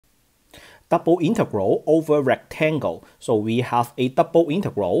double integral over rectangle. So we have a double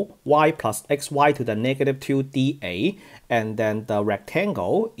integral y plus xy to the negative 2 dA, and then the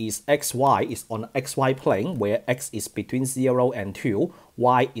rectangle is xy is on the xy plane where x is between 0 and 2,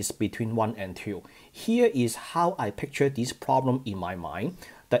 y is between 1 and 2. Here is how I picture this problem in my mind.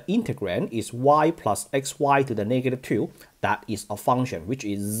 The integrand is y plus xy to the negative 2. That is a function which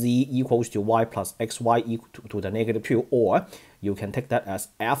is z equals to y plus xy equal to the negative 2, or you can take that as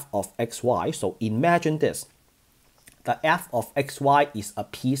f of xy. So imagine this. The f of xy is a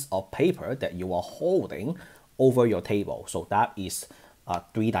piece of paper that you are holding over your table. So that is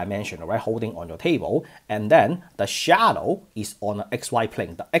three-dimensional, right? Holding on your table. And then the shadow is on the xy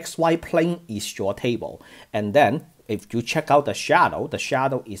plane. The xy plane is your table. And then if you check out the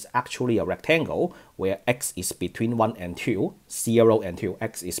shadow is actually a rectangle where x is between 1 and 2, 0 and 2.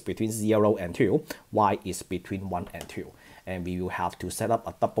 X is between 0 and 2, y is between 1 and 2. And we will have to set up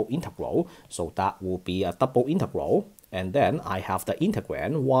a double integral. So that will be a double integral. And then I have the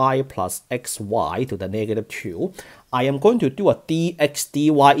integrand y plus xy to the negative 2. I am going to do a dx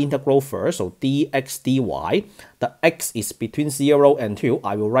dy integral first. So dx dy, the x is between 0 and 2.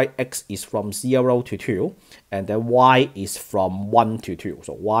 I will write x is from 0 to 2. And then y is from 1 to 2.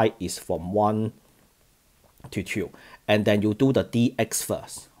 So y is from 1 to 2. And then you do the dx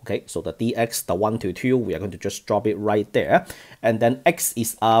first. Okay, so the dx, the 1 to 2, we are going to just drop it right there. And then x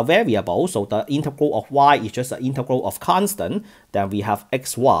is a variable, so the integral of y is just the integral of constant. Then we have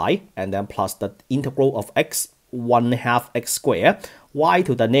xy, and then plus the integral of x, 1/2 x squared. Y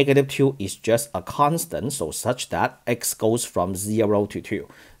to the negative 2 is just a constant, so such that x goes from 0 to 2.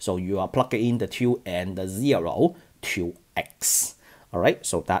 So you are plugging in the 2 and the 0 to x. Alright,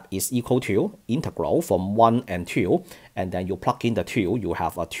 so that is equal to integral from 1 and 2, and then you plug in the 2, you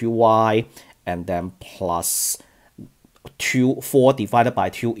have a 2y, and then plus 4 divided by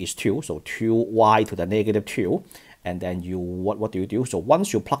 2 is 2, so 2y to the negative 2, and then you, what do you do? So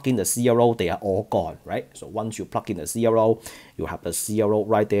once you plug in the 0, they are all gone, right? So once you plug in the 0, you have the 0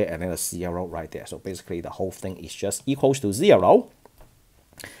 right there, and then the 0 right there. So basically the whole thing is just equals to 0.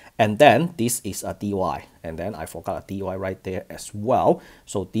 And then this is a dy, and then I forgot a dy right there as well.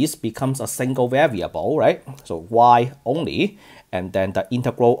 So this becomes a single variable, right? So y only, and then the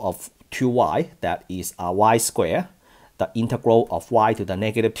integral of 2y, that is a y squared. The integral of y to the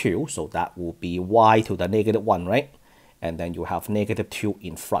negative 2, so that will be y to the negative 1, right? And then you have negative 2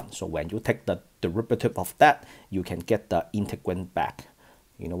 in front. So when you take the derivative of that, you can get the integrand back.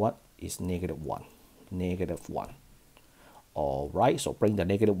 You know what? It's negative 1. Negative 1. Alright, so bring the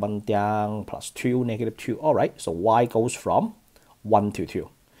negative 1 down, plus 2, negative 2. Alright, so y goes from 1 to 2.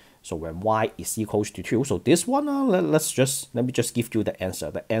 So when y is equals to 2, so this one, let me just give you the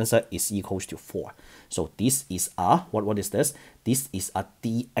answer. The answer is equals to 4. So this is a, what is this? This is a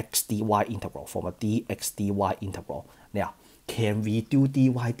dx dy integral, from a dx dy integral. Now, can we do dy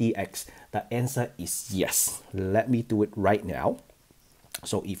dx? The answer is yes. Let me do it right now.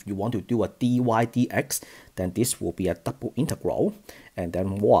 So if you want to do a dy dx, then this will be a double integral, and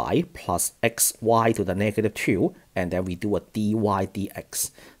then y plus xy to the negative 2, and then we do a dy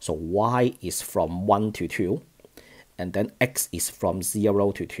dx. So y is from 1 to 2, and then x is from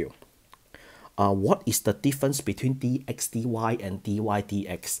 0 to 2. What is the difference between dx dy and dy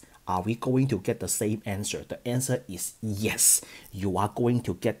dx? Are we going to get the same answer? The answer is yes. You are going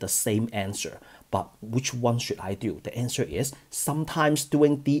to get the same answer. But which one should I do? The answer is sometimes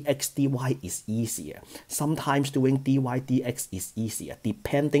doing dx dy is easier. Sometimes doing dy dx is easier,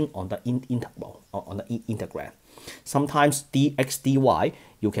 depending on the interval, on the integrand. Sometimes dx dy,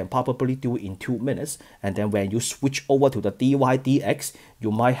 you can probably do it in 2 minutes, and then when you switch over to the dy dx,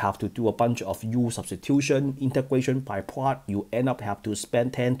 you might have to do a bunch of u substitution, integration by part. You end up have to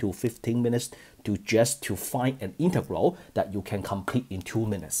spend 10 to 15 minutes to find an integral that you can complete in 2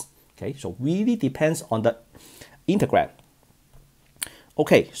 minutes. Okay, so really depends on the integrand.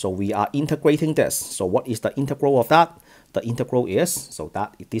 Okay, so we are integrating this. So what is the integral of that? The integral is, so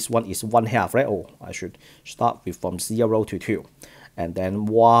that this one is 1/2, right? Oh, I should start with from 0 to 2. And then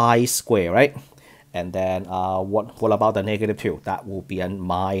y squared, right? And then what about the negative 2? That will be a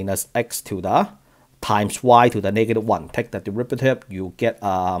minus x to the times y to the negative 1. Take the derivative, you get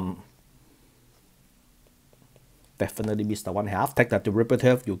definitely miss the 1/2. Take the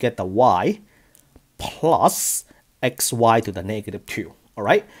derivative, you get the y plus xy to the negative 2. All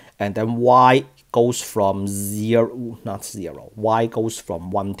right, and then y goes from 0, not 0. Y goes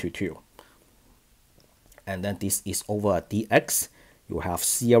from 1 to 2. And then this is over a dx. You have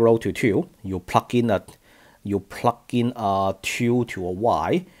 0 to 2. You plug in a 2 to a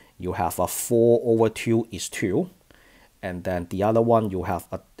y. You have a 4 over 2 is 2. And then the other one, you have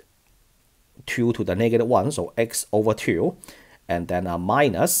a 2 to the negative 1, so x over 2, and then a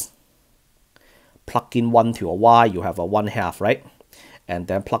minus, plug in 1 to a y, you have a 1/2, right? And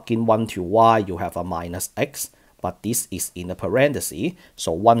then plug in 1 to y, you have a minus x, but this is in a parenthesis,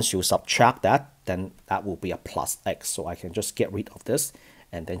 so once you subtract that, then that will be a plus x, so I can just get rid of this,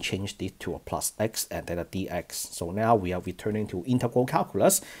 and then change this to a plus x, and then a dx. So now we are returning to integral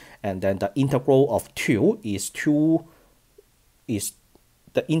calculus, and then the integral of 2 is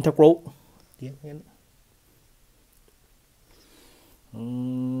the integral, the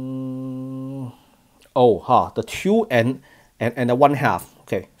 2 and a 1/2.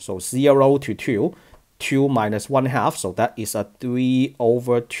 Okay, so 0 to 2, 2 minus 1/2, so that is a 3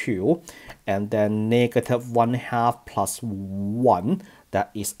 over 2, and then negative 1/2 plus 1,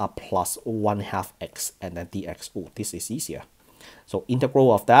 that is a plus 1/2 x, and then dx. Oh, this is easier. So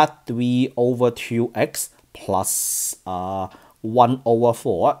integral of that, 3 over 2x plus 1 over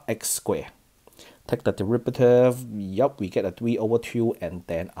 4 x squared. Take the derivative, yep, we get a 3 over 2 and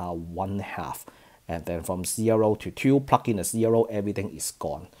then a 1/2. And then from 0 to 2, plug in a 0, everything is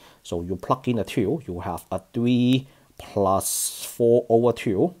gone. So you plug in a 2, you have a 3 plus 4 over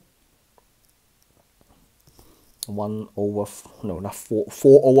 2. 1 over, no, not 4,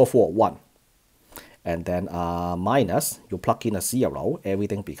 4 over 4, 1. And then minus, you plug in a 0,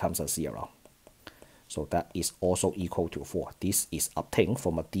 everything becomes a 0. So that is also equal to 4. This is obtained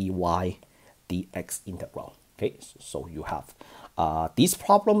from a dy dx integral. Okay, so you have this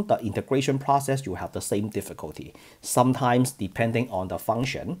problem, the integration process, you have the same difficulty. Sometimes depending on the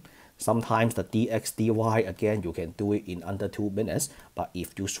function, sometimes the dx dy, again, you can do it in under 2 minutes. But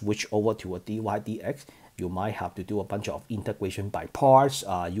if you switch over to a dy dx, you might have to do a bunch of integration by parts,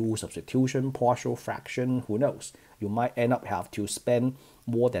 U substitution, partial fraction, who knows. You might end up have to spend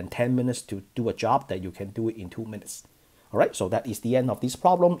more than 10 minutes to do a job that you can do it in 2 minutes. Alright, so that is the end of this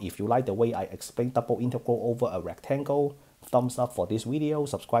problem. If you like the way I explain double integral over a rectangle, thumbs up for this video,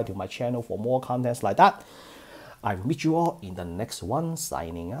 subscribe to my channel for more contents like that. I will meet you all in the next one,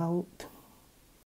 signing out.